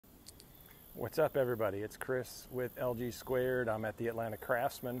What's up, everybody? It's Chris with LG Squared. I'm at the Atlanta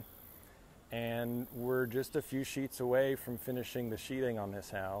Craftsman, and we're just a few sheets away from finishing the sheathing on this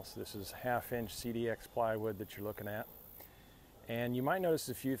house. This is 1/2-inch CDX plywood that you're looking at. And you might notice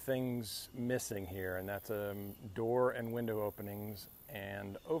a few things missing here, and that's door and window openings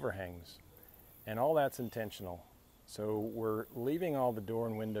and overhangs. And all that's intentional. So we're leaving all the door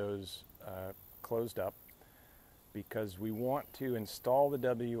and windows closed up because we want to install the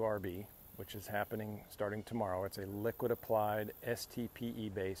WRB, which is happening starting tomorrow. It's a liquid applied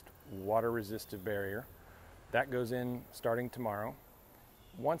STPE based water resistive barrier. That goes in starting tomorrow.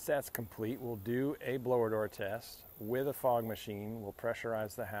 Once that's complete, we'll do a blower door test with a fog machine. We'll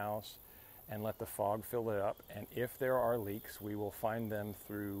pressurize the house and let the fog fill it up. And if there are leaks, we will find them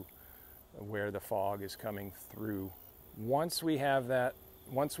through where the fog is coming through. Once we have that,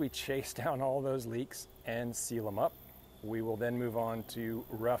 once we chase down all those leaks and seal them up, we will then move on to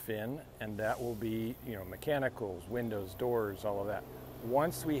rough in, and that will be, mechanicals, windows, doors, all of that.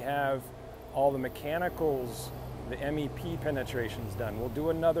 Once we have all the mechanicals, the MEP penetrations done, we'll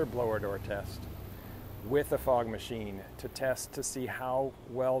do another blower door test with a fog machine to test to see how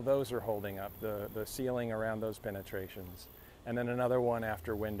well those are holding up, the sealing around those penetrations. And then another one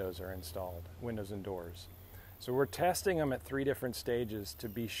after windows are installed, windows and doors. So we're testing them at 3 different stages to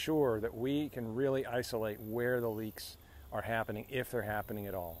be sure that we can really isolate where the leaks are happening, if they're happening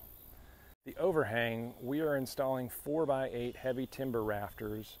at all. The overhang, we are installing 4x8 heavy timber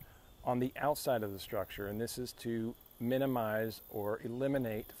rafters on the outside of the structure, and this is to minimize or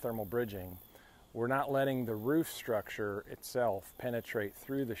eliminate thermal bridging. We're not letting the roof structure itself penetrate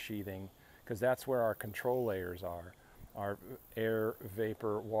through the sheathing, because that's where our control layers are. Our air,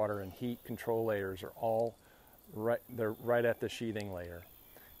 vapor, water, and heat control layers are all they're right at the sheathing layer.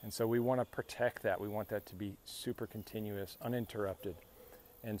 And so we want to protect that. We want that to be super continuous, uninterrupted.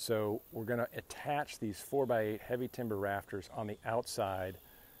 And so we're going to attach these 4x8 heavy timber rafters on the outside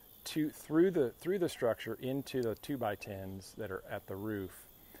through the structure into the 2x10s that are at the roof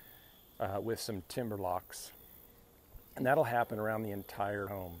with some timber locks. And that'll happen around the entire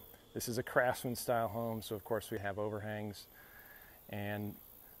home. This is a Craftsman style home, so of course we have overhangs. And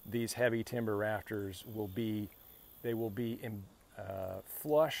these heavy timber rafters will be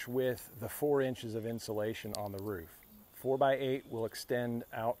flush with the 4 inches of insulation on the roof. 4x8 will extend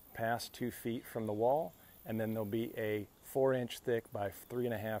out past 2 feet from the wall, and then there'll be a 4-inch thick by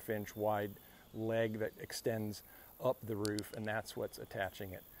 3.5-inch wide leg that extends up the roof, and that's what's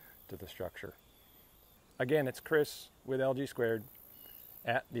attaching it to the structure. Again, it's Chris with LG Squared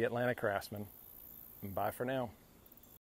at the Atlanta Craftsman. Bye for now.